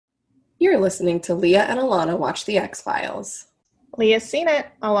You're listening to Leah and Alana Watch the X-Files. Leah's seen it.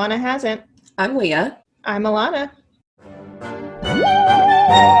 Alana hasn't. I'm Leah. I'm Alana.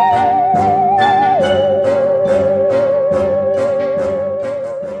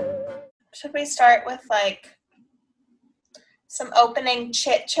 Should we start with some opening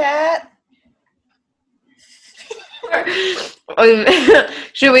chit chat?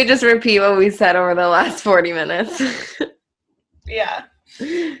 Should we just repeat what we said over the last 40 minutes? Yeah.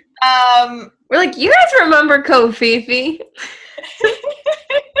 We're like, you guys remember Kofifi?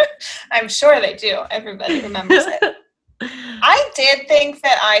 I'm sure they do. Everybody remembers it. I did think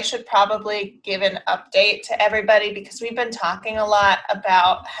that I should probably give an update to everybody because we've been talking a lot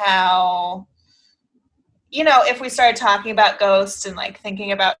about how, if we started talking about ghosts and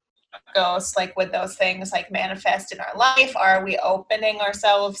thinking about ghosts, would those things manifest in our life? Are we opening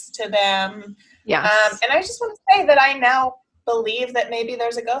ourselves to them? Yes. And I just want to say that I now believe that maybe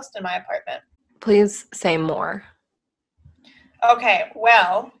there's a ghost in my apartment. Please say more. Okay,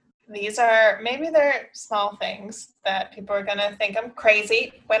 well, they're small things that people are going to think I'm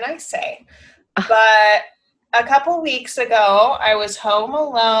crazy when I say. But a couple weeks ago, I was home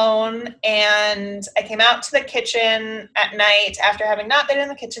alone and I came out to the kitchen at night after having not been in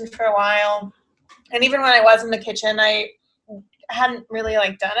the kitchen for a while. And even when I was in the kitchen, I hadn't really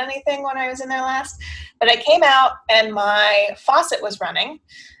done anything when I was in there last. But I came out and my faucet was running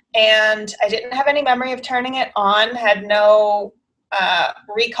and I didn't have any memory of turning it on, had no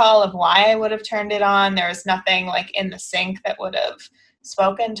recall of why I would have turned it on. There was nothing in the sink that would have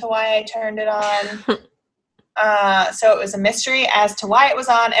spoken to why I turned it on. So it was a mystery as to why it was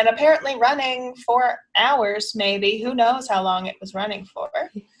on and apparently running for hours, maybe. Who knows how long it was running for.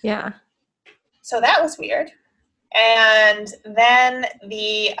 Yeah. So that was weird. And then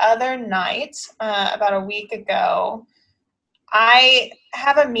the other night, about a week ago, I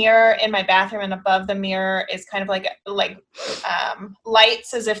have a mirror in my bathroom, and above the mirror is kind of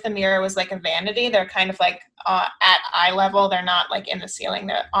lights as if the mirror was a vanity. They're kind of at eye level. They're not in the ceiling.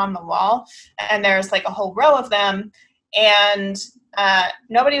 They're on the wall. And there's a whole row of them. And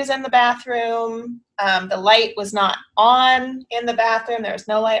nobody was in the bathroom. The light was not on in the bathroom. There was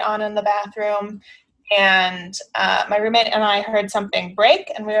no light on in the bathroom. And my roommate and I heard something break,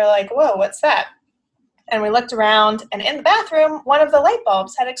 and we were like, whoa, what's that? And we looked around, and in the bathroom, one of the light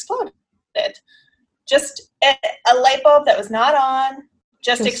bulbs had exploded. Just a light bulb that was not on,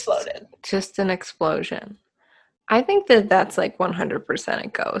 just exploded. Just an explosion. I think that that's 100% a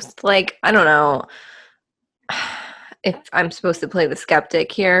ghost. I don't know if I'm supposed to play the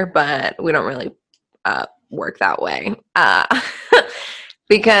skeptic here, but we don't really work that way.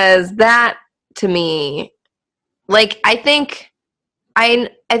 Because that, to me, I think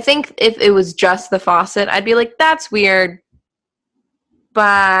if it was just the faucet, I'd be like, that's weird.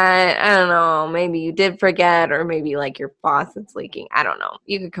 But I don't know, maybe you did forget, or maybe your faucet's leaking. I don't know.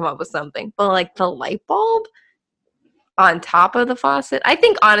 You could come up with something. But the light bulb on top of the faucet, I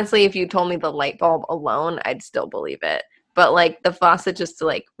think honestly, if you told me the light bulb alone, I'd still believe it. But the faucet just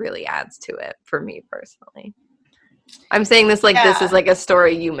really adds to it for me personally. I'm saying this this is a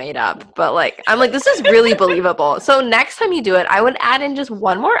story you made up, but I'm this is really believable. So next time you do it, I would add in just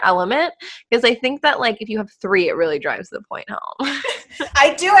one more element, because I think that if you have three, it really drives the point home.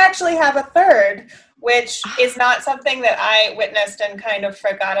 I do actually have a third, which is not something that I witnessed and kind of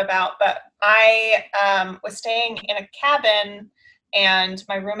forgot about, but I was staying in a cabin and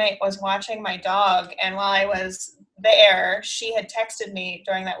my roommate was watching my dog, and while I was there, she had texted me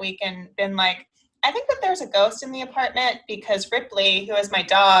during that week and been like, I think that there's a ghost in the apartment, because Ripley, who is my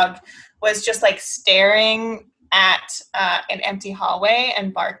dog, was just staring at an empty hallway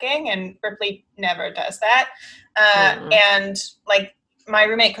and barking, and Ripley never does that. And my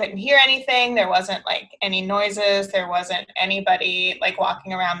roommate couldn't hear anything. There wasn't any noises. There wasn't anybody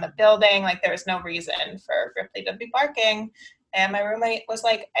walking around the building. There was no reason for Ripley to be barking. And my roommate was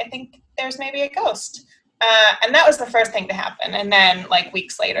like, I think there's maybe a ghost. And that was the first thing to happen. And then,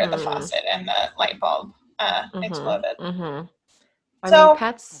 weeks later, the faucet and the light bulb exploded. Mm-hmm. I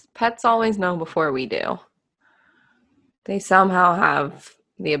mean, pets always know before we do. They somehow have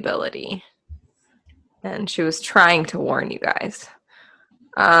the ability. And she was trying to warn you guys.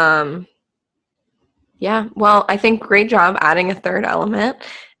 Yeah, well, I think great job adding a third element.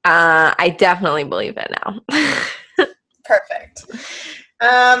 I definitely believe it now. Perfect.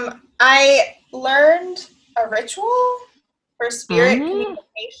 I learned a ritual for spirit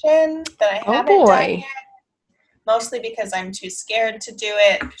communication that I haven't done yet, mostly because I'm too scared to do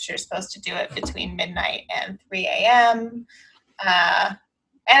it, because you're supposed to do it between midnight and 3 a.m. And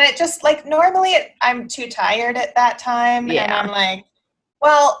it just, normally I'm too tired at that time, and I'm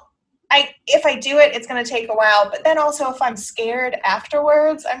well, I if I do it, it's going to take a while. But then also, if I'm scared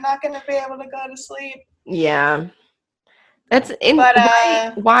afterwards, I'm not going to be able to go to sleep. Yeah. That's in. But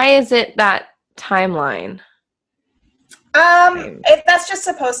why is it that timeline? That's just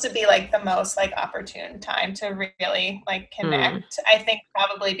supposed to be like the most like opportune time to really like connect. I think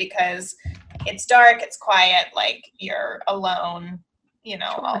probably because it's dark, it's quiet, like you're alone, you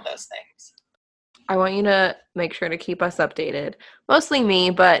know, Sure. all those things. I want you to make sure to keep us updated. Mostly me,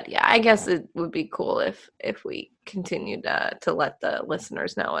 but yeah, I guess it would be cool if we continued to let the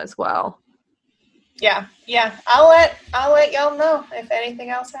listeners know as well. Yeah. I'll let y'all know if anything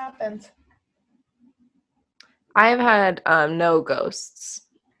else happens. I've had no ghosts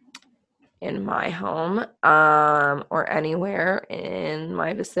in my home or anywhere in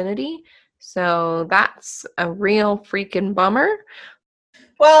my vicinity. So that's a real freaking bummer.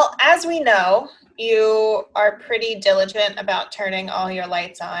 Well, as we know, you are pretty diligent about turning all your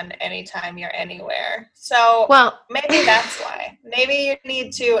lights on anytime you're anywhere. So maybe that's why. Maybe you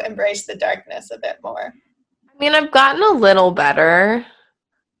need to embrace the darkness a bit more. I mean, I've gotten a little better.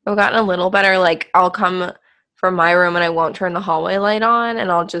 Like, I'll come from my room and I won't turn the hallway light on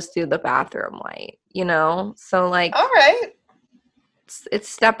and I'll just do the bathroom light, you know? So, like, all right. It's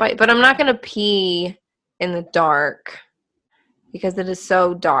step by, but I'm not going to pee in the dark because it is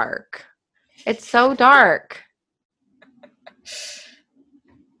so dark. It's so dark.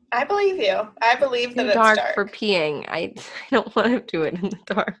 I believe you. I believe that it's dark dark for peeing. I don't want to do it in the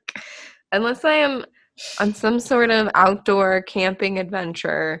dark. Unless I am on some sort of outdoor camping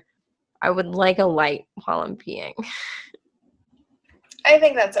adventure, I would like a light while I'm peeing. I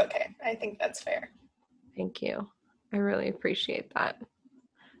think that's okay. I think that's fair. Thank you. I really appreciate that.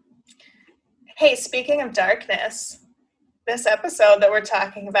 Hey, speaking of darkness, this episode that we're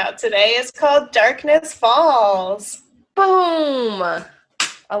talking about today is called Darkness Falls. Boom!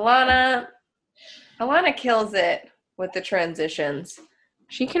 Alana kills it with the transitions.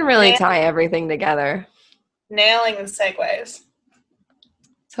 She can really tie everything together. Nailing the segues.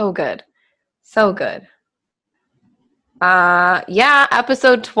 So good. So good. Yeah,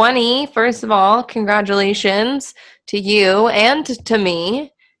 episode 20. First of all, congratulations to you and to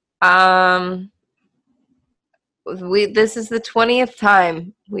me. This is the 20th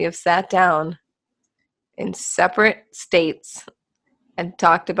time we have sat down in separate states and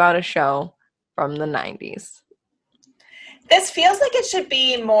talked about a show from the 90s. This feels like it should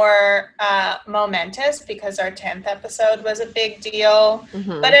be more momentous because our 10th episode was a big deal.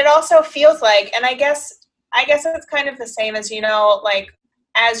 Mm-hmm. But it also feels like, and I guess it's kind of the same as, you know, like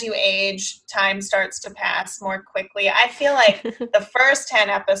as you age, time starts to pass more quickly. I feel like the first 10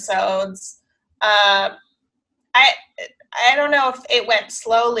 episodes, I don't know if it went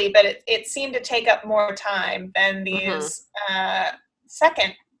slowly, but it seemed to take up more time than these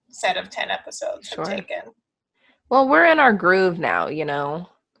second set of 10 episodes have taken. Well, we're in our groove now, you know.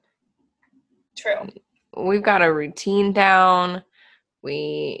 True. We've got a routine down.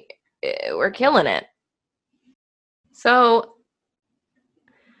 We're killing it. So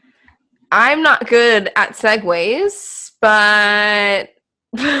I'm not good at segues, but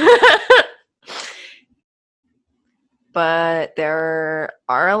but there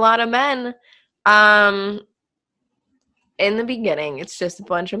are a lot of men. In the beginning, it's just a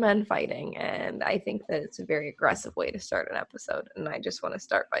bunch of men fighting, and I think that it's a very aggressive way to start an episode, and I just want to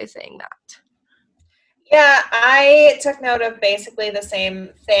start by saying that. Yeah, I took note of basically the same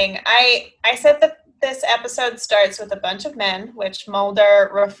thing. I said that this episode starts with a bunch of men, which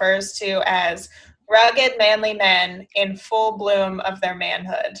Mulder refers to as rugged, manly men in full bloom of their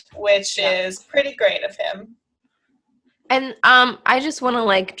manhood, which is pretty great of him. And I just want to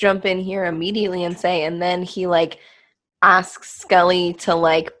like jump in here immediately and say, and then he like asks Scully to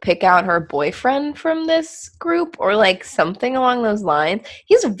like pick out her boyfriend from this group or like something along those lines.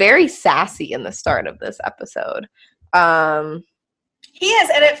 He's very sassy in the start of this episode. He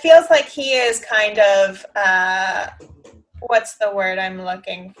is, and it feels like he is kind of what's the word I'm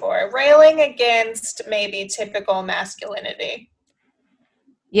looking for? Railing against maybe typical masculinity.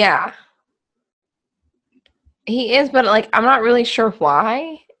 Yeah. He is, but like I'm not really sure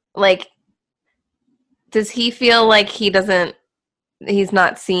why. Like, does he feel like he's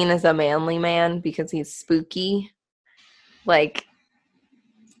not seen as a manly man because he's spooky? Like,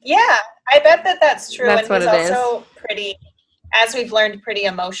 yeah, I bet that's true. That's and what he's it also is. Pretty, as we've learned, pretty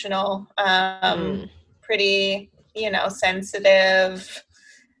emotional, pretty, you know, sensitive,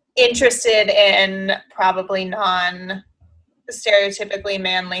 interested in probably non-stereotypically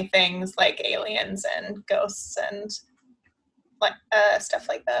manly things like aliens and ghosts and like stuff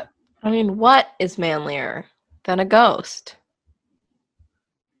like that. I mean, what is manlier than a ghost?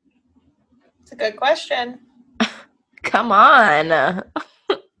 It's a good question. Come on.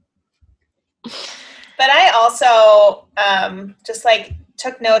 But I also just like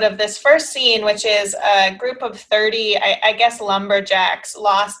took note of this first scene, which is a group of 30, I guess, lumberjacks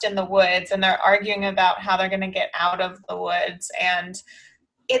lost in the woods, and they're arguing about how they're going to get out of the woods. And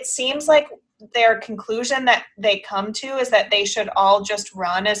it seems like their conclusion that they come to is that they should all just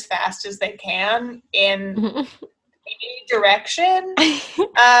run as fast as they can in any direction.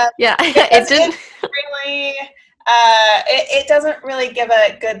 Yeah, it didn't really. It doesn't really give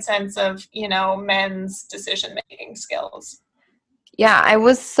a good sense of, men's decision-making skills. Yeah, I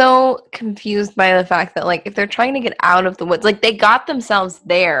was so confused by the fact that, like, if they're trying to get out of the woods, like, they got themselves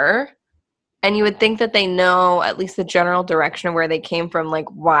there, and you would think that they know at least the general direction of where they came from, like,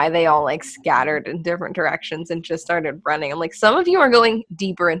 why they all, like, scattered in different directions and just started running. I'm like, some of you are going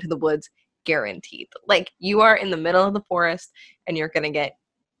deeper into the woods, guaranteed. Like, you are in the middle of the forest, and you're gonna get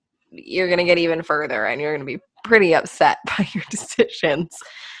even further, and you're gonna be pretty upset by your decisions.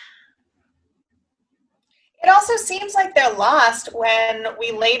 It also seems like they're lost when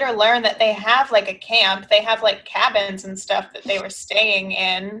we later learn that they have like a camp. They have like cabins and stuff that they were staying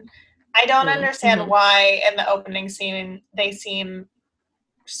in. I don't understand why in the opening scene they seem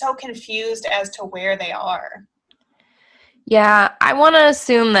so confused as to where they are. Yeah, I want to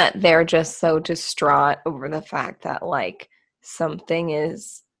assume that they're just so distraught over the fact that, like, something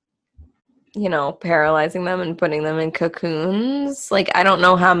is, paralyzing them and putting them in cocoons. Like, I don't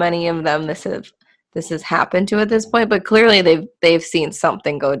know how many of them this has happened to at this point, but clearly they've seen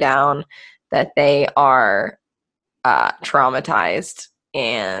something go down that they are traumatized,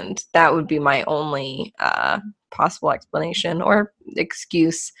 and that would be my only possible explanation or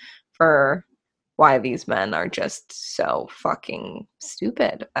excuse for why these men are just so fucking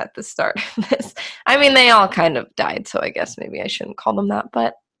stupid at the start of this. I mean, they all kind of died, so I guess maybe I shouldn't call them that,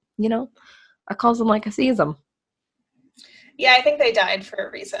 but, I calls them like I sees them. Yeah, I think they died for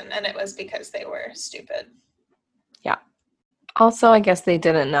a reason, and it was because they were stupid. Yeah. Also, I guess they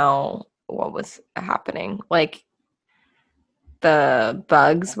didn't know what was happening. Like, the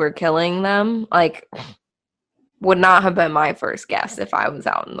bugs were killing them. Like, would not have been my first guess if I was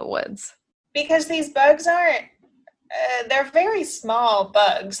out in the woods. Because these bugs aren't, they're very small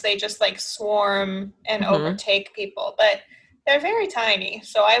bugs. They just, like, swarm and overtake people. But they're very tiny,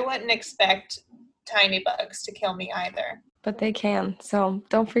 so I wouldn't expect tiny bugs to kill me either. But they can, so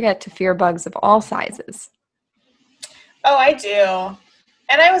don't forget to fear bugs of all sizes. Oh, I do.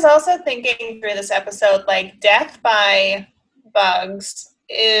 And I was also thinking through this episode, like, death by bugs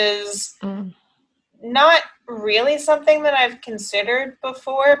is not really something that I've considered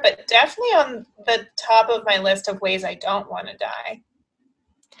before, but definitely on the top of my list of ways I don't want to die.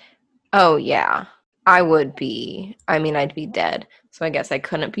 Oh, yeah. I'd be dead, so I guess I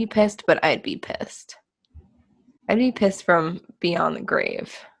couldn't be pissed, but I'd be pissed. I'd be pissed from beyond the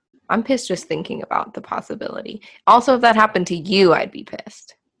grave. I'm pissed just thinking about the possibility. Also, if that happened to you, I'd be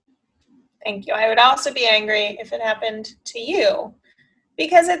pissed. Thank you. I would also be angry if it happened to you.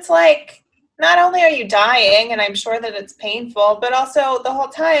 Because it's like, not only are you dying, and I'm sure that it's painful, but also the whole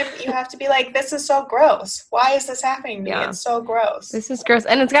time you have to be like, this is so gross. Why is this happening to me? It's so gross. This is gross.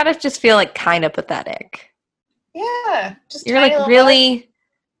 And it's got to just feel like kind of pathetic. Yeah. Just you're like, really?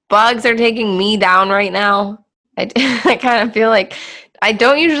 Bugs are taking me down right now? I kind of feel like I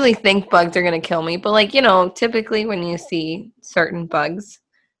don't usually think bugs are going to kill me, but, like, typically when you see certain bugs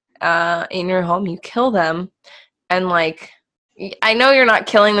in your home, you kill them. And, like, I know you're not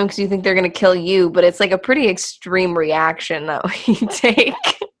killing them because you think they're going to kill you, but it's like a pretty extreme reaction that we take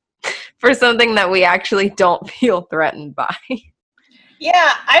for something that we actually don't feel threatened by.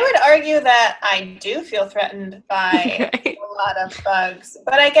 Yeah, I would argue that I do feel threatened by a lot of bugs.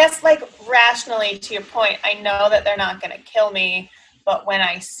 But I guess, like, rationally, to your point, I know that they're not going to kill me, but when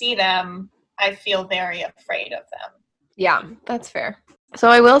I see them, I feel very afraid of them. Yeah, that's fair. So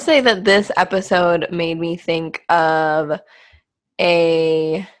I will say that this episode made me think of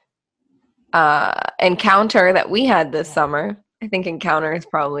a encounter that we had this summer. I think encounter is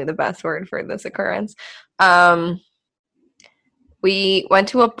probably the best word for this occurrence. We went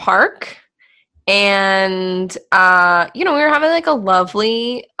to a park, and we were having like a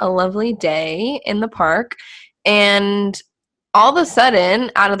lovely day in the park, and all of a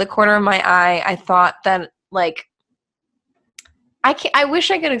sudden, out of the corner of my eye, I thought that, like, I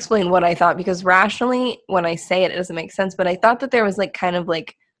wish I could explain what I thought, because rationally, when I say it, it doesn't make sense, but I thought that there was, like, kind of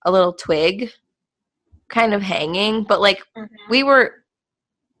like a little twig kind of hanging, but, like, we were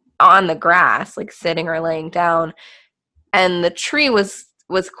on the grass, like, sitting or laying down, and the tree was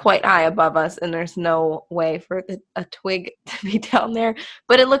was quite high above us, and there's no way for a twig to be down there,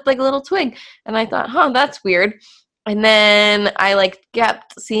 but it looked like a little twig, and I thought, that's weird. And then I like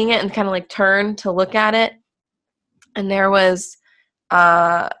kept seeing it and kind of like turned to look at it, and there was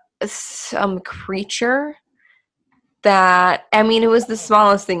some creature that, I mean, it was the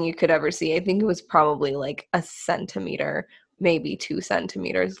smallest thing you could ever see. I think it was probably like a centimeter, maybe 2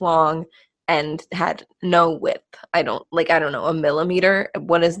 centimeters long, and had no width. I don't know, a millimeter.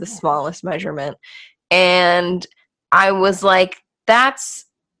 What is the smallest measurement? And I was like, that's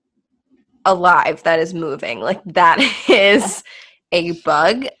alive, that is moving. Like, that is a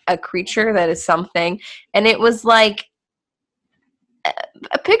bug, a creature that is something. And it was like,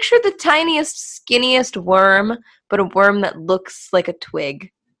 picture the tiniest, skinniest worm, but a worm that looks like a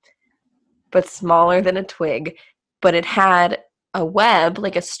twig, but smaller than a twig. But it had a web,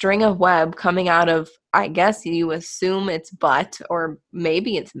 like a string of web coming out of, I guess you assume its butt or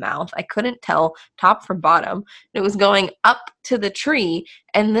maybe its mouth. I couldn't tell top from bottom. It was going up to the tree,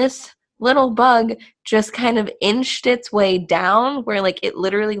 and this little bug just kind of inched its way down where like it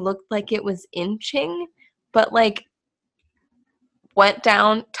literally looked like it was inching, but like went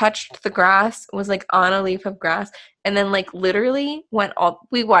down, touched the grass, was like on a leaf of grass, and then like literally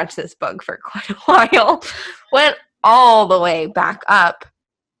we watched this bug for quite a while, went all the way back up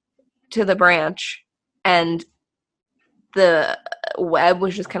to the branch, and the web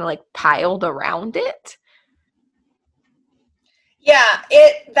was just kind of like piled around it. Yeah,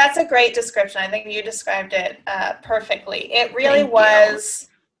 that's a great description. I think you described it perfectly. It really was,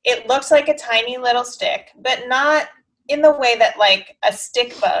 it looks like a tiny little stick, but not in the way that like a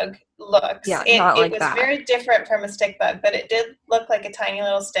stick bug looks. Yeah, it like was that. Very different from a stick bug, but it did look like a tiny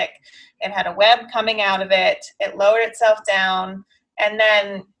little stick. It had a web coming out of it. It lowered itself down and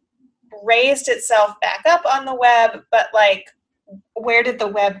then raised itself back up on the web. But like, where did the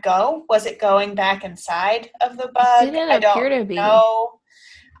web go? Was it going back inside of the bug? It didn't appear to be.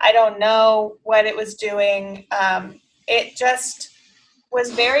 I don't know what it was doing. It just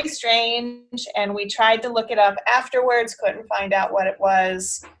was very strange, and we tried to look it up afterwards, couldn't find out what it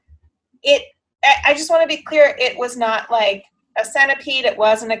was. I just want to be clear, it was not like a centipede, it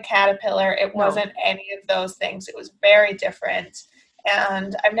wasn't a caterpillar, it wasn't any of those things. It was very different,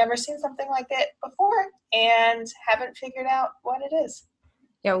 and I've never seen something like it before and haven't figured out what it is.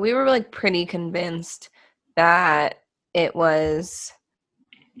 Yeah, we were like pretty convinced that it was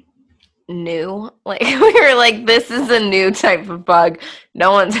new. Like, we were like, this is a new type of bug.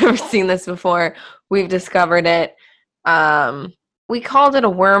 No one's ever seen this before. We've discovered it. We called it a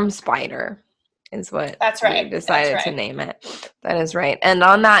worm spider, is what That's right. we decided to name it. That is right. And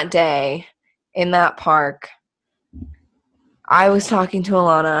on that day in that park, I was talking to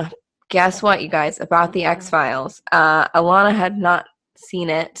Alana. Guess what, you guys, about the X-Files. Alana had not seen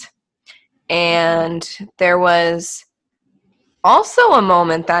it. And there was also a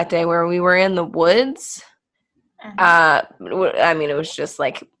moment that day where we were in the woods. I mean, it was just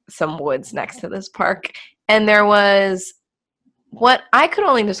like some woods next to this park. And there was what I could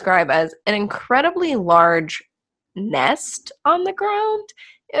only describe as an incredibly large nest on the ground.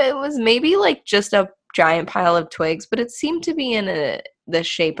 It was maybe like just a giant pile of twigs, but it seemed to be in the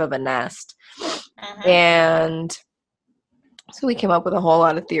shape of a nest. And so we came up with a whole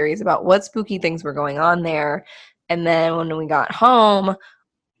lot of theories about what spooky things were going on there. And then when we got home,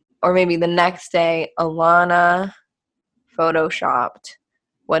 or maybe the next day, Alana photoshopped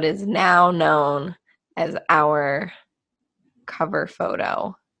what is now known as our cover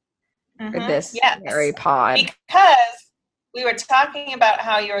photo for this very pod. Because we were talking about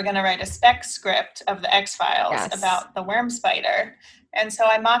how you were going to write a spec script of the X-Files about the worm spider. And so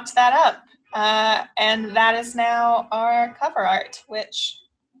I mocked that up. And that is now our cover art, which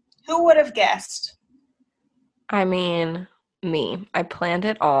who would have guessed? I mean, me. I planned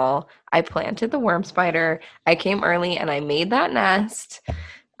it all. I planted the worm spider. I came early and I made that nest.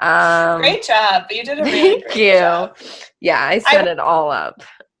 Great job. You did a really great job. Yeah, I set it all up.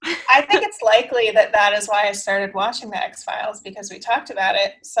 I think it's likely that is why I started watching the X-Files, because we talked about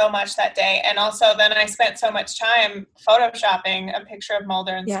it so much that day. And also then I spent so much time photoshopping a picture of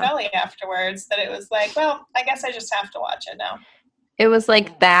Mulder and Scully afterwards that it was like, well, I guess I just have to watch it now. It was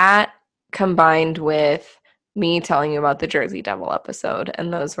like that combined with me telling you about the Jersey Devil episode.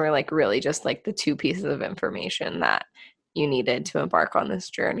 And those were like really just like the two pieces of information that you needed to embark on this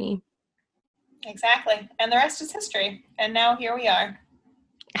journey. Exactly. And the rest is history. And now here we are.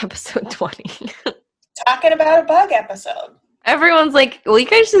 Episode 20. Talking about a bug episode. Everyone's like, well, you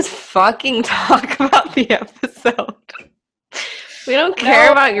guys just fucking talk about the episode. We don't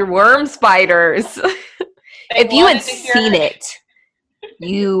care about your worm spiders. If you had seen it,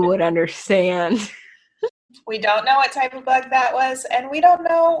 you would understand. We don't know what type of bug that was, and we don't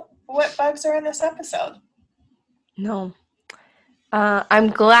know what bugs are in this episode. No. I'm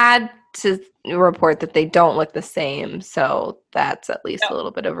glad to report that they don't look the same, so that's at least a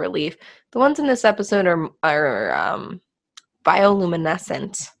little bit of relief. The ones in this episode are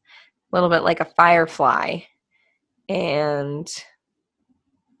bioluminescent, a little bit like a firefly, and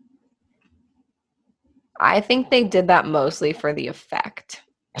I think they did that mostly for the effect.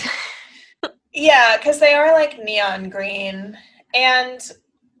 Yeah, because they are like neon green. And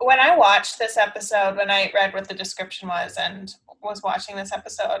when I watched this episode, when I read what the description was and was watching this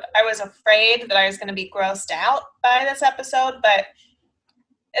episode, I was afraid that I was going to be grossed out by this episode, but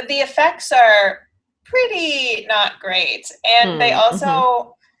the effects are pretty not great. And they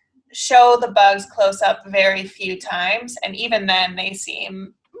also show the bugs close up very few times, and even then they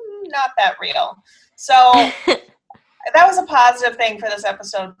seem not that real. So that was a positive thing for this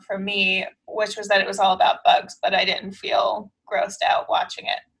episode for me, which was that it was all about bugs, but I didn't feel grossed out watching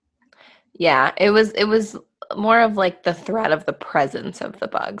it. Yeah, it was more of like the threat of the presence of the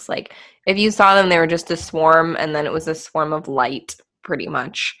bugs. Like if you saw them, they were just a swarm, and then it was a swarm of light, pretty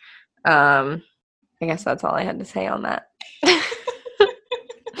much. I guess that's all I had to say on that.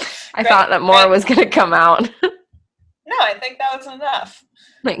 I thought that more was going to come out. No, I think that was enough.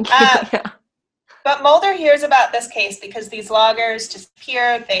 Thank you. Yeah. But Mulder hears about this case because these loggers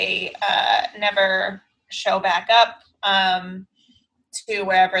disappear. They never show back up to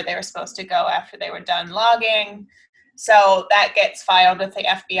wherever they were supposed to go after they were done logging. So that gets filed with the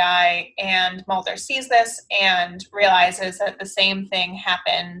FBI, and Mulder sees this and realizes that the same thing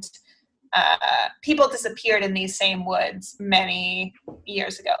happened. People disappeared in these same woods many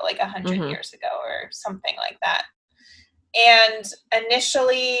years ago, like 100 years ago or something like that. And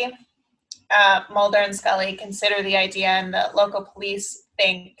initially, Mulder and Scully consider the idea, and the local police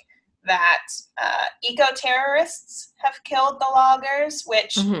think that eco-terrorists have killed the loggers,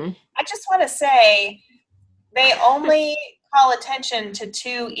 which I just want to say, they only call attention to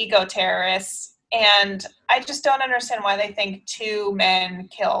 2 eco-terrorists, and I just don't understand why they think 2 men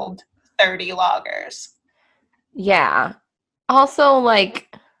killed 30 loggers. Yeah. Also,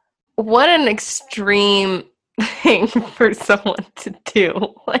 like, what an extreme thing for someone to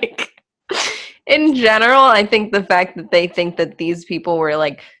do. Like, in general, I think the fact that they think that these people were,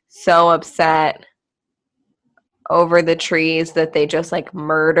 like, so upset over the trees that they just, like,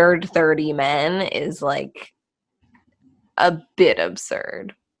 murdered 30 men is, like, a bit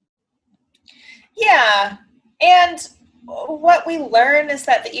absurd. Yeah. And what we learn is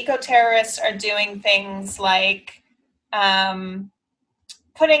that the eco-terrorists are doing things like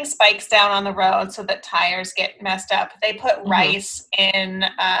putting spikes down on the road so that tires get messed up. They put rice in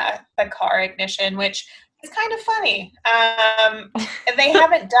the car ignition, which is kind of funny. They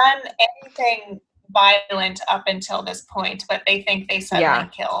haven't done anything violent up until this point, but they think they suddenly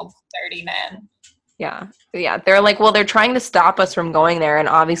killed 30 men. Yeah. They're like, well, they're trying to stop us from going there. And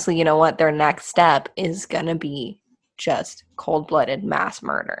obviously, you know what? Their next step is going to be just cold-blooded mass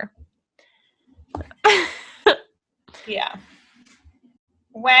murder. Yeah.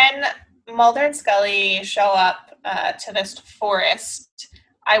 When Mulder and Scully show up to this forest,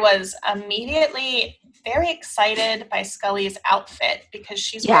 I was immediately very excited by Scully's outfit because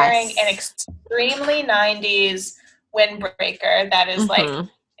she's wearing an extremely 90s windbreaker that is like,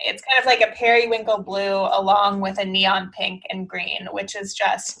 it's kind of like a periwinkle blue along with a neon pink and green, which is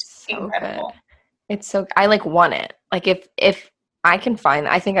just so incredible. Good. It's so, I like want it. Like if I can find,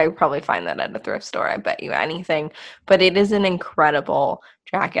 I think I would probably find that at a thrift store. I bet you anything. But it is an incredible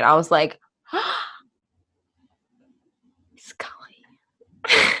jacket. I was like, Scully.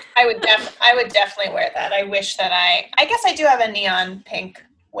 I would definitely wear that. I wish that I guess I do have a neon pink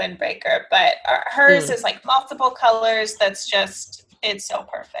windbreaker, but hers is like multiple colors. That's just, it's so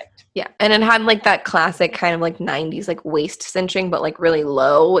perfect. Yeah, and it had like that classic kind of like 90s like waist cinching, but like really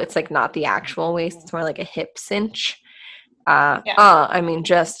low. It's like not the actual waist. It's more like a hip cinch. I mean,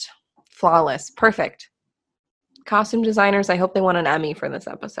 just flawless. Perfect. Costume designers, I hope they won an Emmy for this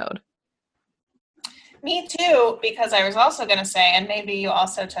episode. Me too, because I was also going to say, and maybe you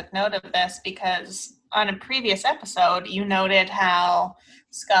also took note of this, because on a previous episode, you noted how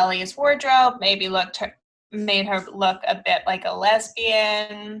Scully's wardrobe made her look a bit like a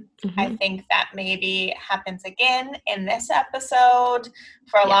lesbian. I think that maybe happens again in this episode.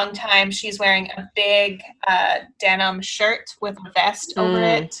 For a long time, she's wearing a big denim shirt with a vest over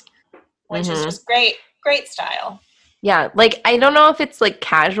it, which is just great style. Yeah, like I don't know if it's like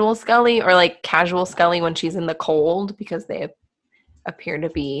casual Scully or like casual Scully when she's in the cold, because they appear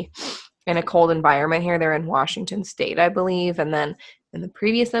to be in a cold environment here. They're in Washington State, I believe. And then in the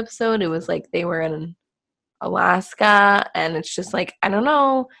previous episode, it was like they were in Alaska, and it's just like, I don't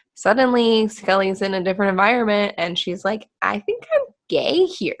know. Suddenly, Scully's in a different environment, and she's like, I think I'm gay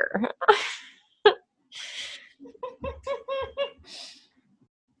here.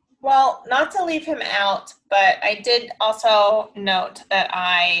 Well, not to leave him out, but I did also note that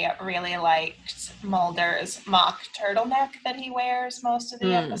I really liked Mulder's mock turtleneck that he wears most of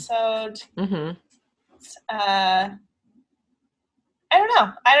the episode. Mm-hmm. I don't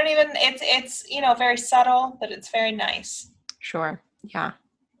know. I don't even, it's, you know, very subtle, but it's very nice. Sure. Yeah.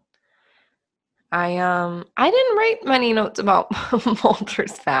 I didn't write many notes about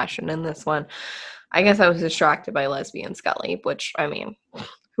Mulder's fashion in this one. I guess I was distracted by Lesbian Scully, which, I mean,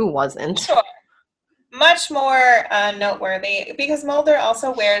 who wasn't? Sure. Much more noteworthy, because Mulder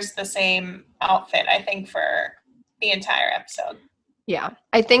also wears the same outfit, I think, for the entire episode. Yeah.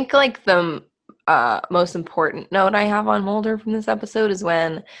 I think, like, the most important note I have on Mulder from this episode is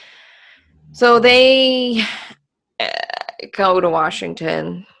when, so they go to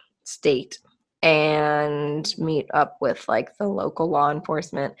Washington State and meet up with, like, the local law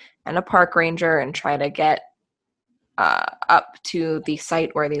enforcement and a park ranger and try to get up to the site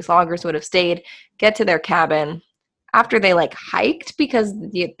where these loggers would have stayed, get to their cabin after they, like, hiked because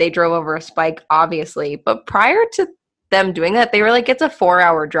they drove over a spike, obviously. But prior to them doing that, they were like, it's a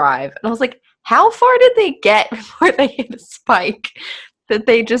 4-hour drive. And I was like, how far did they get before they hit a spike that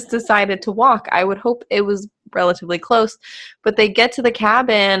they just decided to walk? I would hope it was relatively close. But they get to the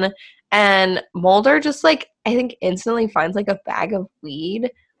cabin, and Mulder just, like, I think instantly finds, like, a bag of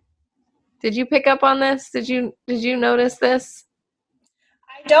weed. Did you pick up on this? Did you notice this?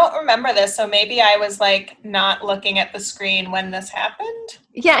 I don't remember this, so maybe I was, like, not looking at the screen when this happened.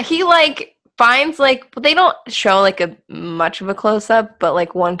 Yeah, he, like, finds, like, they don't show, like, a much of a close-up, but,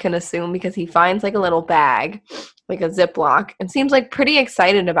 like, one can assume because he finds, like, a little bag, like a Ziploc, and seems, like, pretty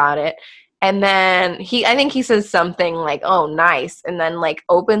excited about it. And then I think he says something like, oh, nice, and then, like,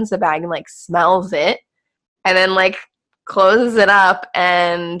 opens the bag and, like, smells it, and then, like, closes it up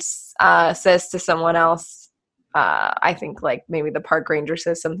and says to someone else, I think, like, maybe the park ranger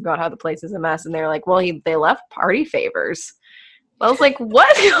says something about how the place is a mess, and they're like, well, they left party favors. I was like,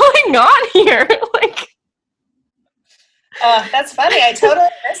 what's going on here? Like, that's funny. I totally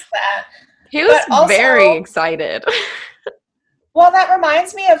missed that. He was also very excited. Well, that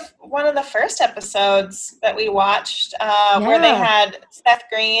reminds me of one of the first episodes that we watched where they had Seth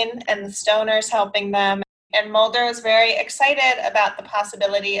Green and the Stoners helping them. And Mulder was very excited about the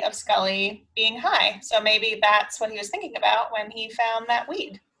possibility of Scully being high. So maybe that's what he was thinking about when he found that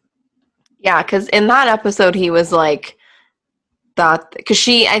weed. Yeah, because in that episode, he was like, because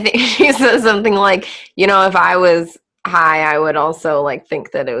I think she says something like, you know, if I was high, I would also, like,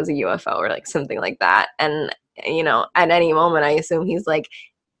 think that it was a UFO or, like, something like that. And, you know, at any moment, I assume he's like,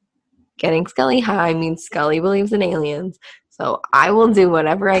 getting Scully high means Scully believes in aliens. So I will do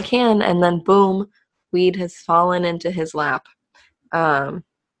whatever I can. And then, boom, weed has fallen into his lap.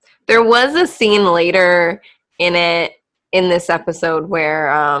 There was a scene later in this episode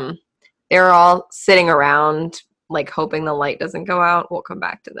where they're all sitting around, like, hoping the light doesn't go out. We'll come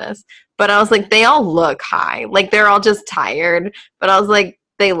back to this. But I was like, they all look high. Like, they're all just tired. But I was like,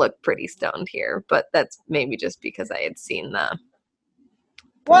 they look pretty stoned here. But that's maybe just because I had seen the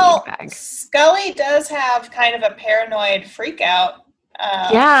well, bag. Scully does have kind of a paranoid freak out.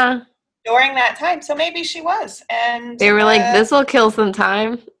 Yeah. During that time, so maybe she was, and they were like, "This will kill some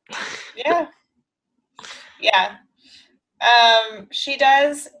time." Yeah. She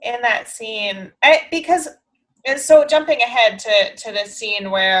does in that scene, so jumping ahead to the scene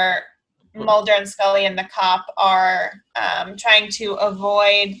where Mulder and Scully and the cop are trying to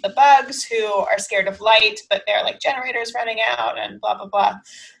avoid the bugs who are scared of light, but they're like generators running out and blah blah blah.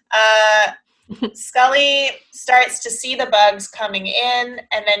 Scully starts to see the bugs coming in,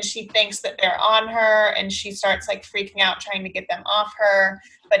 and then she thinks that they're on her, and she starts, like, freaking out trying to get them off her,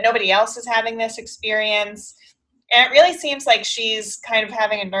 but nobody else is having this experience. And it really seems like she's kind of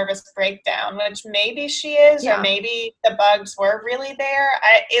having a nervous breakdown, which maybe she is, or maybe the bugs were really there.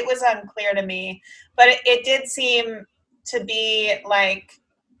 It was unclear to me, but it did seem to be like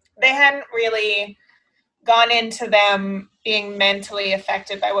they hadn't really gone into them being mentally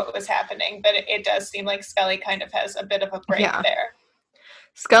affected by what was happening, but it does seem like Scully kind of has a bit of a break there.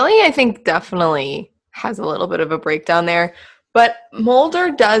 Scully, I think, definitely has a little bit of a breakdown there, but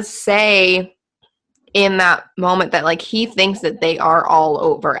Mulder does say in that moment that, like, he thinks that they are all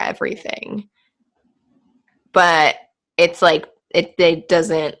over everything, but it's like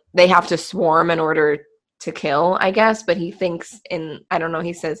they have to swarm in order to kill, I guess, but he thinks I don't know,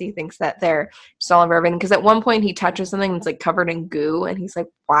 he says he thinks that they're just all over everything. Because at one point he touches something that's like covered in goo, and he's like,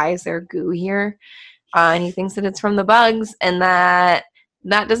 why is there goo here? And he thinks that it's from the bugs, and that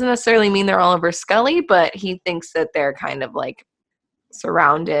doesn't necessarily mean they're all over Scully, but he thinks that they're kind of like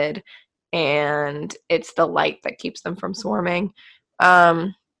surrounded, and it's the light that keeps them from swarming.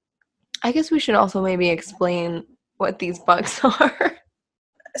 I guess we should also maybe explain what these bugs are.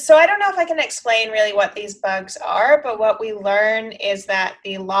 So I don't know if I can explain really what these bugs are, but what we learn is that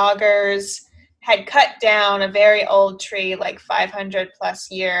the loggers had cut down a very old tree, like 500 plus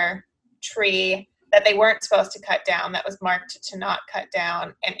year tree that they weren't supposed to cut down, that was marked to not cut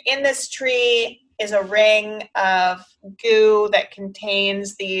down. And in this tree is a ring of goo that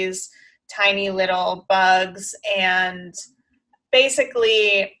contains these tiny little bugs. And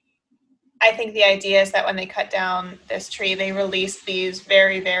basically, I think the idea is that when they cut down this tree, they release these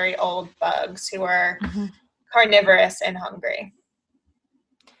very, very old bugs who are carnivorous and hungry.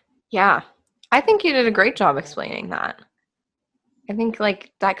 Yeah. I think you did a great job explaining that. I think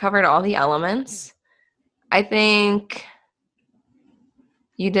like that covered all the elements. I think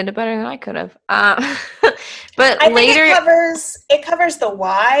you did it better than I could have. But I later think it covers the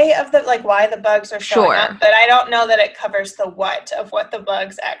why of the why the bugs are showing up, but I don't know that it covers the what of what the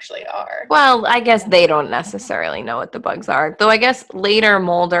bugs actually are. Well, I guess they don't necessarily know what the bugs are. Though I guess later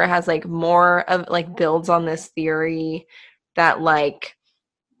Mulder has like more of like builds on this theory that like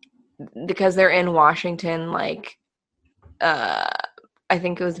because they're in Washington, like I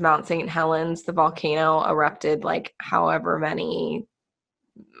think it was Mount St. Helens, the volcano erupted like however many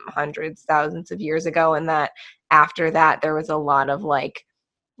hundreds, thousands of years ago, and that after that there was a lot of like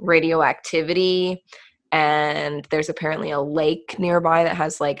radioactivity, and there's apparently a lake nearby that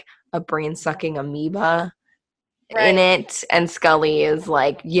has like a brain-sucking amoeba in it, and Scully is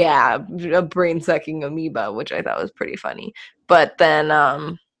like, yeah, a brain-sucking amoeba, which I thought was pretty funny. But then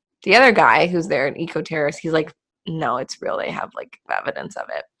the other guy who's there at Ecoterrorist, he's like, no, it's real, they have like evidence of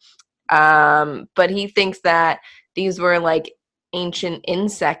it. But he thinks that these were like ancient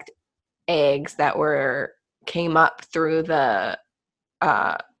insect eggs that came up through the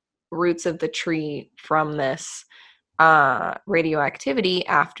roots of the tree from this radioactivity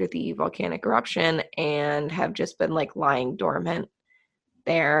after the volcanic eruption, and have just been like lying dormant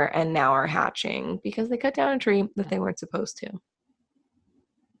there and now are hatching because they cut down a tree that they weren't supposed to.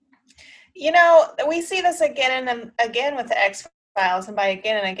 You know, we see this again and again with the X-Files, and by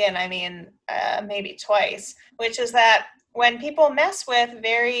again and again I mean maybe twice, which is that when people mess with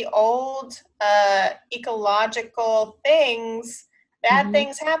very old ecological things, bad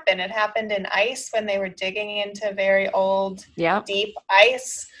things happen. It happened in ice when they were digging into very old, deep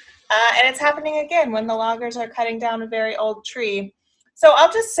ice. And it's happening again when the loggers are cutting down a very old tree. So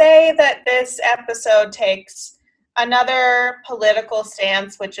I'll just say that this episode takes another political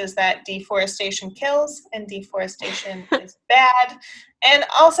stance, which is that deforestation kills and deforestation is bad. And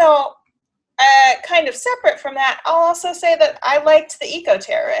also, kind of separate from that, I'll also say that I liked the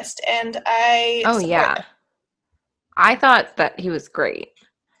Ecoterrorist, and I it. I thought that he was great.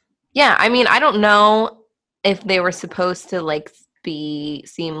 Yeah, I mean, I don't know if they were supposed to like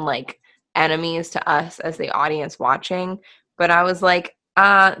seem like enemies to us as the audience watching, but I was like,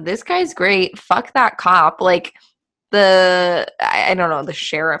 this guy's great. Fuck that cop. Like I don't know, the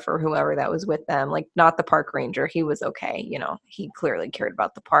sheriff or whoever that was with them, like not the park ranger. He was okay. You know, he clearly cared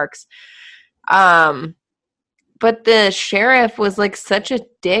about the parks. But the sheriff was like such a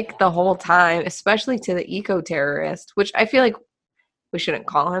dick the whole time, especially to the Ecoterrorist, which I feel like we shouldn't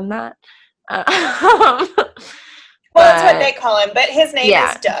call him that. Well, that's what they call him, but his name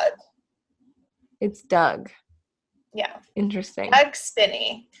is Doug. It's Doug. Yeah. Interesting. Doug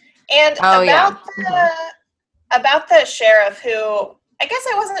Spinney. And about the sheriff, who I guess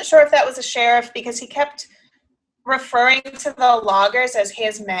I wasn't sure if that was a sheriff because he kept referring to the loggers as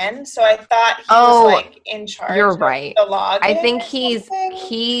his men, so I thought he was like in charge. You're right. Of the logging. I think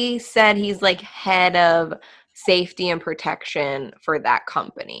he said he's like head of safety and protection for that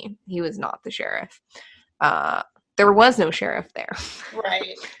company. He was not the sheriff. There was no sheriff there.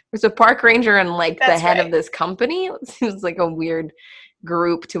 Right. There's a park ranger and like the head of this company. It seems like a weird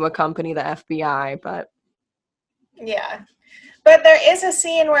group to accompany the FBI, but yeah. But there is a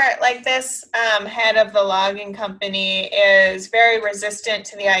scene where, like, this head of the logging company is very resistant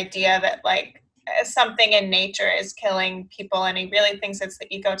to the idea that, like, something in nature is killing people, and he really thinks it's the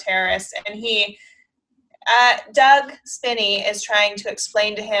Ecoterrorists. And Doug Spinney is trying to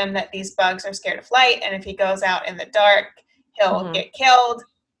explain to him that these bugs are scared of light, and if he goes out in the dark, he'll get killed.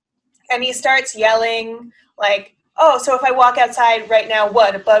 And he starts yelling, like, oh, so if I walk outside right now,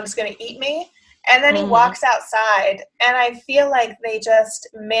 what, a bug's going to eat me? And then he Mhm. walks outside, and I feel like they just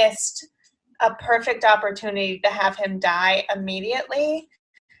missed a perfect opportunity to have him die immediately.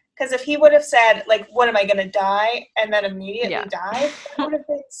 Because if he would have said, like, what am I going to die? And then immediately Yeah. died, that would have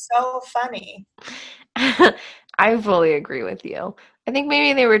been so funny. I fully agree with you. I think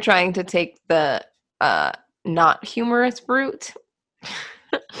maybe they were trying to take the not humorous route.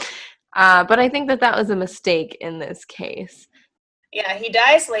 But I think that was a mistake in this case. Yeah, he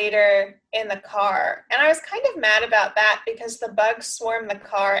dies later in the car. And I was kind of mad about that because the bugs swarm the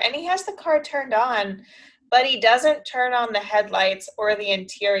car and he has the car turned on, but he doesn't turn on the headlights or the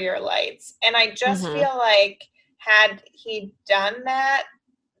interior lights. And I just Mhm. feel like had he done that,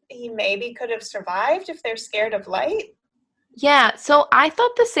 he maybe could have survived if they're scared of light. Yeah, so I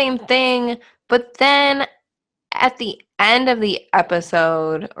thought the same thing, but then at the end of the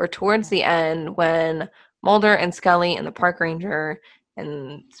episode, or towards the end, when Mulder and Scully and the park ranger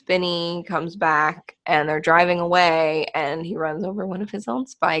and Spinny comes back and they're driving away and he runs over one of his own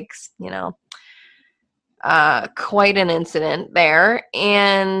spikes, quite an incident there,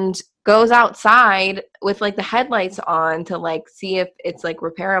 and goes outside with like the headlights on to like see if it's like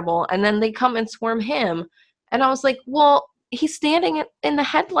repairable, and then they come and swarm him, and I was like, well, he's standing in the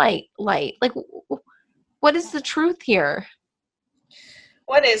headlight light, like what is the truth here?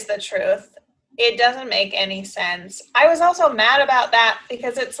 What is the truth? It doesn't make any sense. I was also mad about that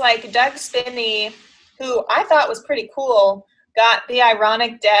because it's like Doug Spinney, who I thought was pretty cool, got the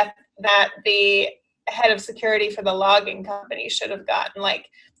ironic death that the head of security for the logging company should have gotten. Like,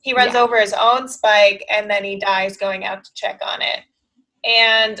 he runs Yeah. over his own spike and then he dies going out to check on it.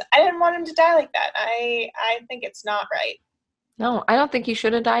 And I didn't want him to die like that. I think it's not right. No, I don't think he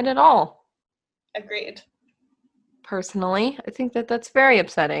should have died at all. Agreed. Personally, I think that that's very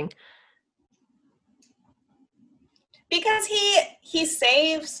upsetting. Because he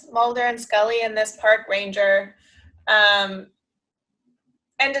saves Mulder and Scully and this park ranger. And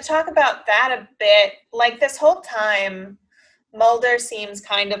to talk about that a bit, like this whole time, Mulder seems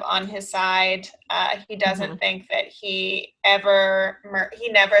kind of on his side. He doesn't think that he never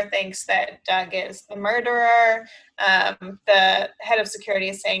thinks that Doug is the murderer. The head of security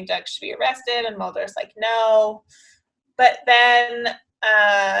is saying Doug should be arrested, and Mulder's like, no. But then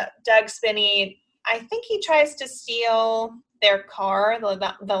Doug Spinney, I think he tries to steal their car,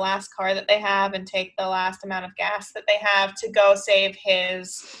 the last car that they have, and take the last amount of gas that they have to go save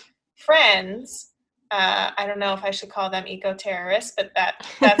his friends. I don't know if I should call them eco-terrorists, but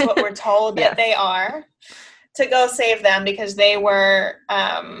that's what we're told Yes. that they are, to go save them because they were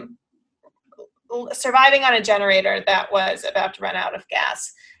surviving on a generator that was about to run out of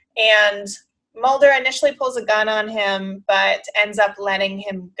gas. And Mulder initially pulls a gun on him, but ends up letting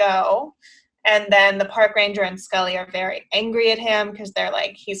him go. And then the park ranger and Scully are very angry at him because they're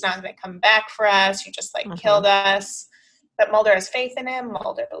like, he's not going to come back for us. You just killed us. But Mulder has faith in him.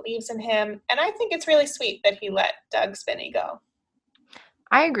 Mulder believes in him. And I think it's really sweet that he let Doug Spinney go.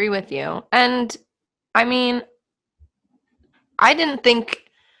 I agree with you. And I mean, I don't think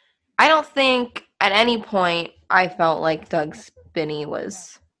at any point I felt like Doug Spinney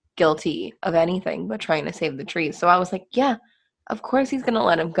was guilty of anything but trying to save the trees. So I was like, yeah, of course he's going to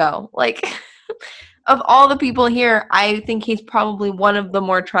let him go. Like, of all the people here, I think he's probably one of the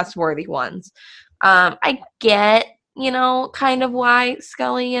more trustworthy ones. I get, kind of why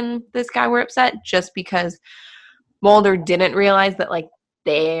Scully and this guy were upset, just because Mulder didn't realize that, like,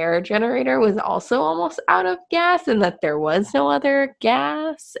 their generator was also almost out of gas and that there was no other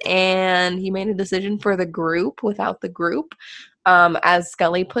gas, and he made a decision for the group without the group, as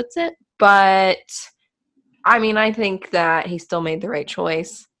Scully puts it. But I mean, I think that he still made the right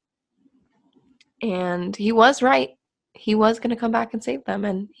choice, and he was right. He was going to come back and save them,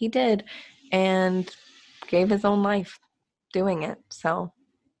 and he did, and gave his own life doing it. So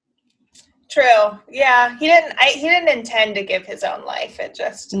True. Yeah, he didn't intend to give his own life. It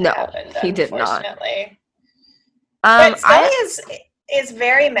just happened. He did not. Unfortunately. But Scully is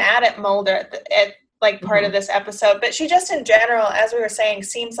very mad at Mulder at like part of this episode, but she just in general, as we were saying,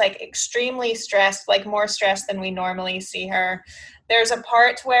 seems like extremely stressed, like more stressed than we normally see her. There's a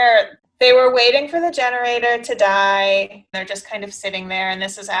part where they were waiting for the generator to die. They're just kind of sitting there, and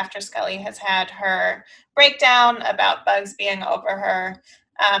this is after Scully has had her breakdown about bugs being over her.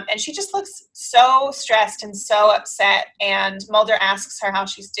 And she just looks so stressed and so upset. And Mulder asks her how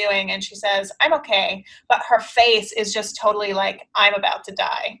she's doing, and she says, I'm okay. But her face is just totally like, I'm about to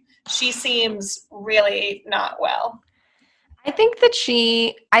die. She seems really not well. I think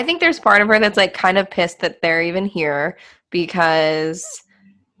there's part of her that's like kind of pissed that they're even here, because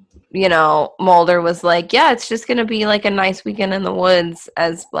you know, Mulder was like, yeah, it's just going to be like a nice weekend in the woods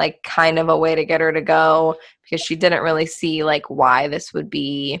as like kind of a way to get her to go, because she didn't really see like why this would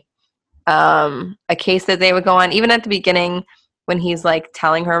be a case that they would go on. Even at the beginning when he's like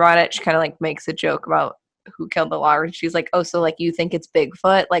telling her about it, she kind of like makes a joke about who killed the log. She's like, oh, so like you think it's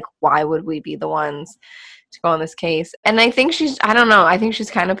Bigfoot? Like, why would we be the ones to go on this case? And I think I don't know, I think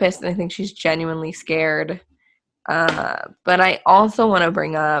she's kind of pissed, and I think she's genuinely scared. But I also want to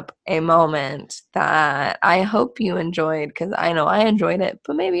bring up a moment that I hope you enjoyed, because I know I enjoyed it,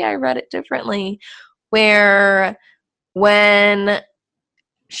 but maybe I read it differently, where when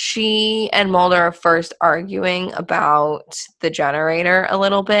she and Mulder are first arguing about the generator a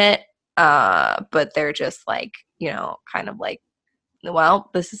little bit, but they're just like, you know, kind of like, well,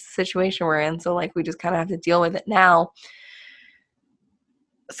 this is the situation we're in, so like we just kind of have to deal with it now.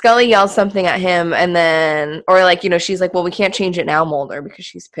 Scully yells something at him, and then, or like, you know, she's like, well, we can't change it now, Mulder, because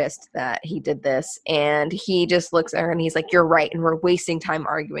she's pissed that he did this. And he just looks at her and he's like, you're right, and we're wasting time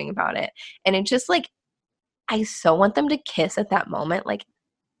arguing about it. And it just like, I so want them to kiss at that moment. Like,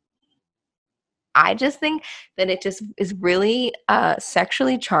 I just think that it just is really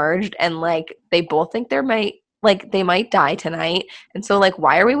sexually charged, and like they both think they might die tonight. And so like,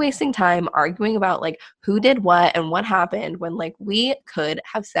 why are we wasting time arguing about like who did what and what happened when like we could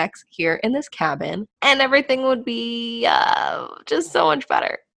have sex here in this cabin and everything would be just so much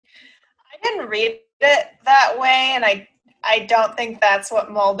better. I didn't read it that way, and I don't think that's what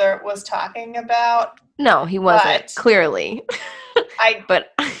Mulder was talking about. No, he wasn't, clearly.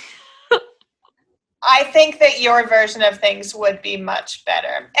 But I think that your version of things would be much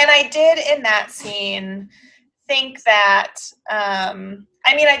better. And I did in that scene think that, I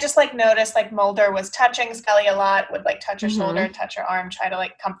mean, I just like noticed like Mulder was touching Scully a lot, would like touch her shoulder, touch her arm, try to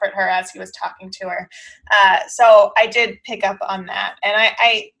like comfort her as he was talking to her. So I did pick up on that. And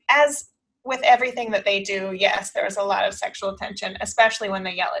I, as with everything that they do, yes, there was a lot of sexual tension, especially when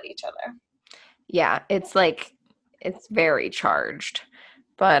they yell at each other. Yeah, it's like, it's very charged.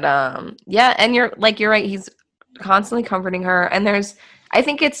 But yeah, and you're right, he's constantly comforting her. And I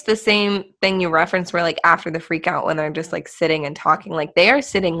think it's the same thing you referenced where like after the freak out, when they're just like sitting and talking, like they are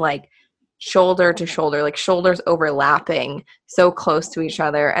sitting like shoulder to shoulder, like shoulders overlapping so close to each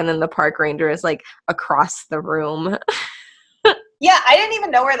other. And then the park ranger is like across the room. Yeah, I didn't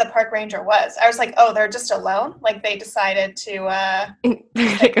even know where the park ranger was. I was like, oh, they're just alone? Like they decided to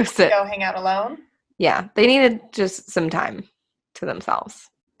like, go hang out alone? Yeah, they needed just some time to themselves.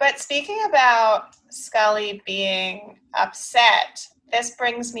 But speaking about Scully being upset, this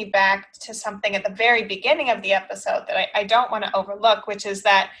brings me back to something at the very beginning of the episode that I don't want to overlook, which is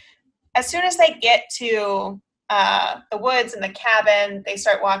that as soon as they get to the woods and the cabin, they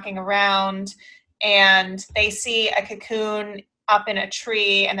start walking around and they see a cocoon up in a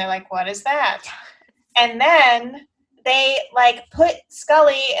tree, and they're like, what is that? And then they like put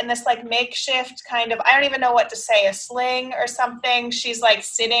Scully in this like makeshift kind of, I don't even know what to say, a sling or something. She's like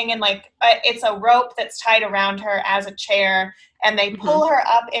sitting in like, it's a rope that's tied around her as a chair, and they pull her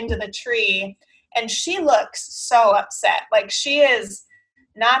up into the tree, and she looks so upset. Like she is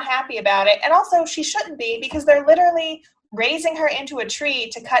not happy about it. And also she shouldn't be, because they're literally raising her into a tree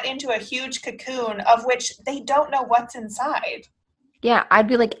to cut into a huge cocoon of which they don't know what's inside. Yeah, I'd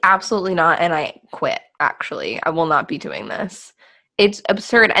be like, absolutely not. And I quit, actually. I will not be doing this. It's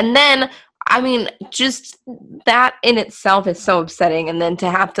absurd. And then, I mean, just that in itself is so upsetting. And then to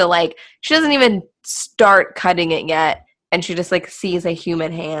have to like, she doesn't even start cutting it yet. And she just like sees a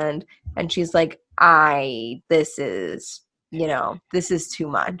human hand. And she's like, this is too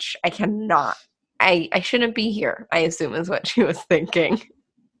much. I cannot. I shouldn't be here, I assume is what she was thinking.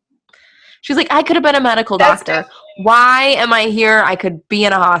 She's like, I could have been a medical doctor. Why am I here? I could be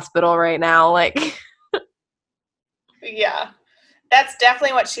in a hospital right now. Like, yeah, that's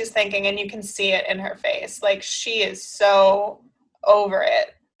definitely what she's thinking. And you can see it in her face. Like she is so over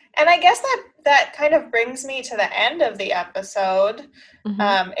it. And I guess that kind of brings me to the end of the episode.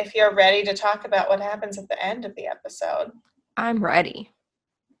 If you're ready to talk about what happens at the end of the episode. I'm ready.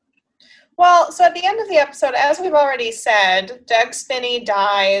 Well, so at the end of the episode, as we've already said, Doug Spinney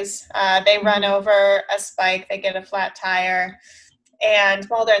dies. They run over a spike. They get a flat tire. And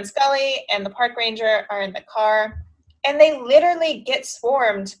Mulder and Scully and the park ranger are in the car. And they literally get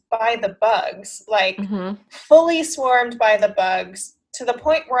swarmed by the bugs. Like, fully swarmed by the bugs. To the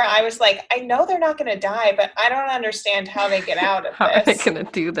point where I was like, I know they're not going to die, but I don't understand how they get out of how this. How are they going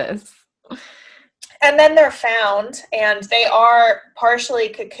to do this? And then they're found, and they are partially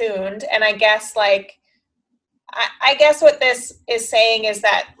cocooned. And I guess, like, I guess what this is saying is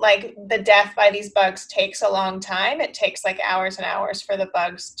that like the death by these bugs takes a long time. It takes like hours and hours for the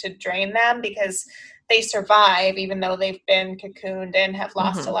bugs to drain them because they survive even though they've been cocooned and have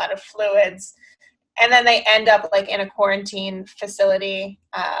lost a lot of fluids. And then they end up like in a quarantine facility.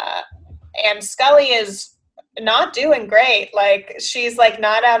 And Scully is not doing great. Like she's like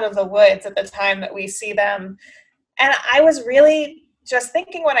not out of the woods at the time that we see them. And I was really just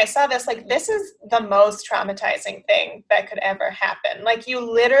thinking when I saw this, like, this is the most traumatizing thing that could ever happen. Like, you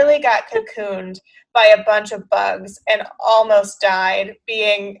literally got cocooned by a bunch of bugs and almost died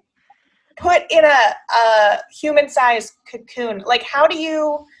being put in a human-sized cocoon. Like, how do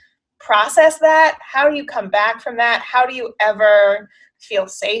you process that? How do you come back from that? How do you ever feel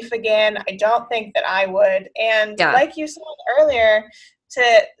safe again? I don't think that I would. And like you said earlier,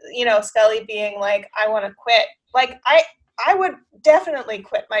 to, you know, Scully being like, I want to quit. Like, I would definitely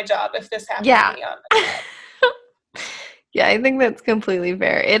quit my job if this happened to me on my job. Yeah, I think that's completely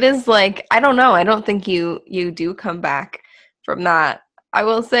fair. It is like, I don't know. I don't think you do come back from that. I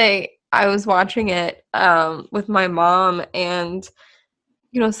will say I was watching it with my mom and,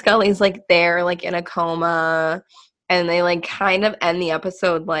 you know, Scully's like there, like in a coma, and they like kind of end the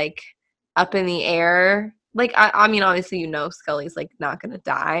episode like up in the air. Like, I mean, obviously, you know, Scully's like not going to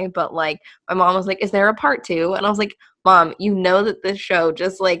die, but like my mom was like, is there a part 2? And I was like, Mom, you know that this show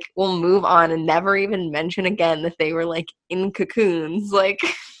just like will move on and never even mention again that they were like in cocoons. Like,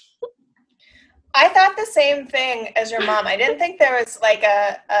 I thought the same thing as your mom. I didn't think there was like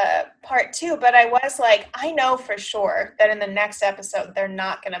a part 2, but I was like, I know for sure that in the next episode they're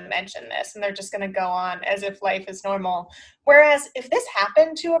not going to mention this and they're just going to go on as if life is normal. Whereas if this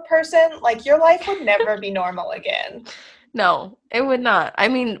happened to a person, like your life would never be normal again. No, it would not. I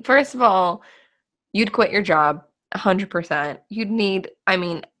mean, first of all, you'd quit your job 100%. You'd need, I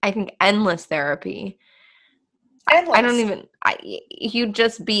mean, I think endless therapy. Endless. You'd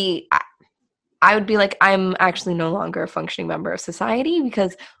just be, I would be like, I'm actually no longer a functioning member of society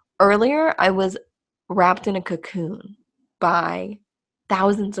because earlier I was wrapped in a cocoon by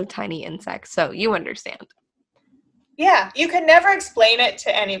thousands of tiny insects. So you understand. Yeah, you could never explain it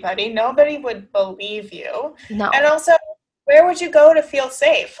to anybody. Nobody would believe you. No. And also, where would you go to feel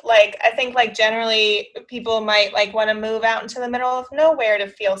safe? Like, I think like generally people might like want to move out into the middle of nowhere to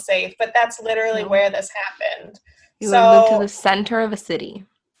feel safe, but that's literally where this happened. You would move to the center of a city.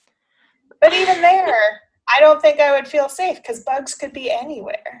 But even there, I don't think I would feel safe because bugs could be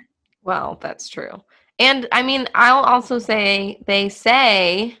anywhere. Well, that's true. And I mean, I'll also say, they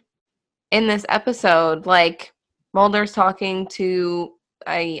say in this episode, like Mulder's talking to,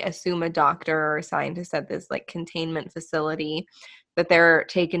 I assume, a doctor or a scientist at this like containment facility that they're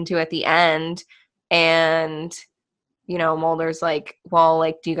taken to at the end. And, you know, Mulder's like, well,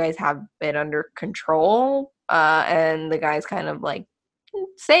 like, do you guys have it under control? And the guy's kind of like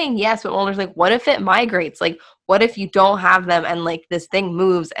saying yes, but Mulder's like, what if it migrates? Like, what if you don't have them and like this thing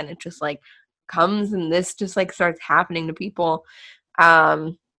moves and it just like comes and this just like starts happening to people?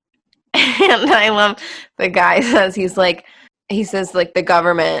 And I love the guy he says like the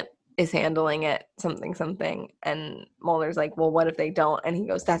government is handling it, something. And Mulder's like, well, what if they don't? And he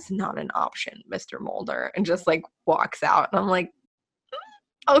goes, that's not an option, Mr. Mulder, and just like walks out. And I'm like,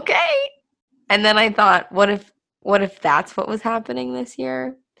 okay. And then I thought, what if that's what was happening this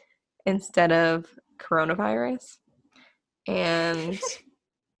year instead of coronavirus? And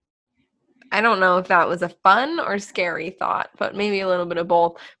I don't know if that was a fun or scary thought, but maybe a little bit of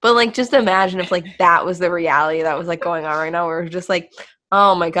both. But like, just imagine if like that was the reality that was like going on right now. We're just like,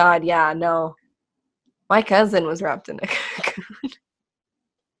 oh my God, yeah, no. My cousin was wrapped in a cocoon.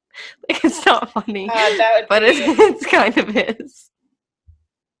 Like, it's not funny, but it's kind of is.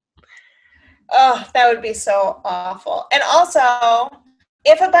 Oh, that would be so awful. And also,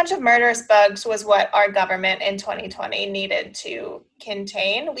 if a bunch of murderous bugs was what our government in 2020 needed to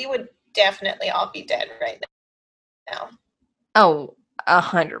contain, we would definitely all be dead right now. Oh,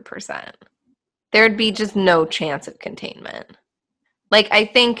 100%. There'd be just no chance of containment. Like, I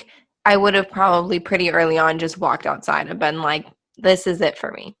think I would have probably pretty early on just walked outside and been like, this is it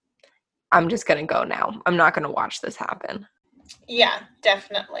for me. I'm just going to go now. I'm not going to watch this happen. Yeah,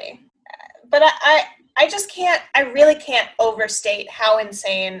 definitely. But I just can't, I really can't overstate how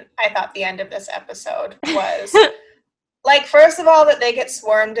insane I thought the end of this episode was. Like, first of all, that they get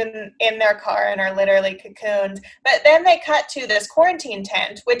swarmed in their car and are literally cocooned. But then they cut to this quarantine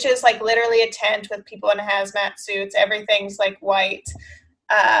tent, which is, like, literally a tent with people in hazmat suits. Everything's, like, white.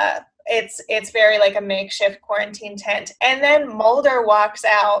 It's very, like, a makeshift quarantine tent. And then Mulder walks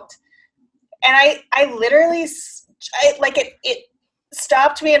out. And I literally, like, it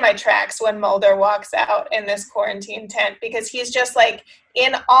stopped me in my tracks when Mulder walks out in this quarantine tent, because he's just like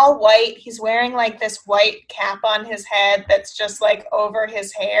in all white. He's wearing like this white cap on his head that's just like over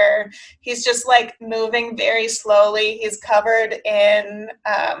his hair. He's just like moving very slowly. He's covered in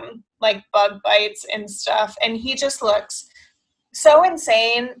like bug bites and stuff. And he just looks so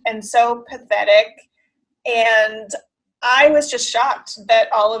insane and so pathetic. And I was just shocked that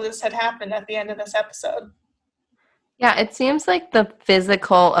all of this had happened at the end of this episode. Yeah, it seems like the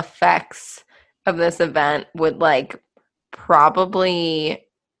physical effects of this event would like probably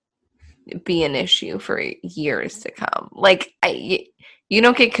be an issue for years to come. Like you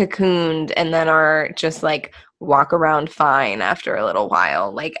don't get cocooned and then are just like walk around fine after a little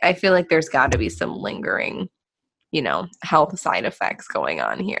while. Like I feel like there's got to be some lingering, health side effects going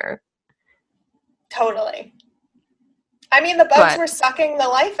on here. Totally. I mean, the bugs were sucking the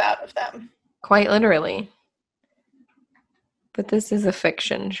life out of them. Quite literally. But this is a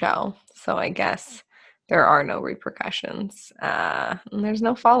fiction show, so I guess there are no repercussions. And there's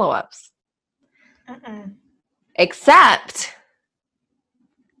no follow-ups. Except,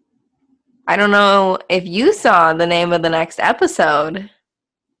 I don't know if you saw the name of the next episode.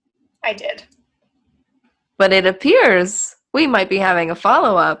 I did. But it appears we might be having a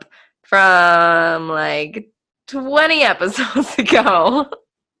follow-up from like 20 episodes ago.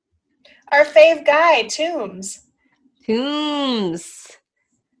 Our fave guy, Tooms,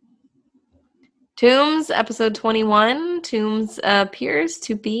 episode 21. Tooms appears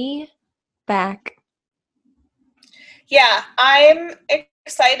to be back. Yeah, I'm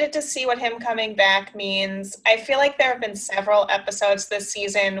excited to see what him coming back means. I feel like there have been several episodes this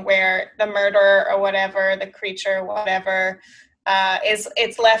season where the murderer or whatever, the creature, whatever,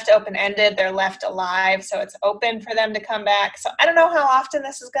 it's left open-ended. They're left alive, so it's open for them to come back. So I don't know how often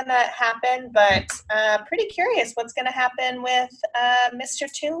this is going to happen, but pretty curious what's going to happen with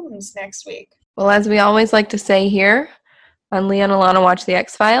Mr. Tooms next week. Well, as we always like to say here on Leah and Alana Watch the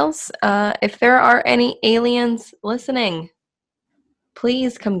X-Files, if there are any aliens listening,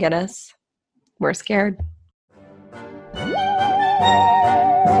 please come get us. We're scared.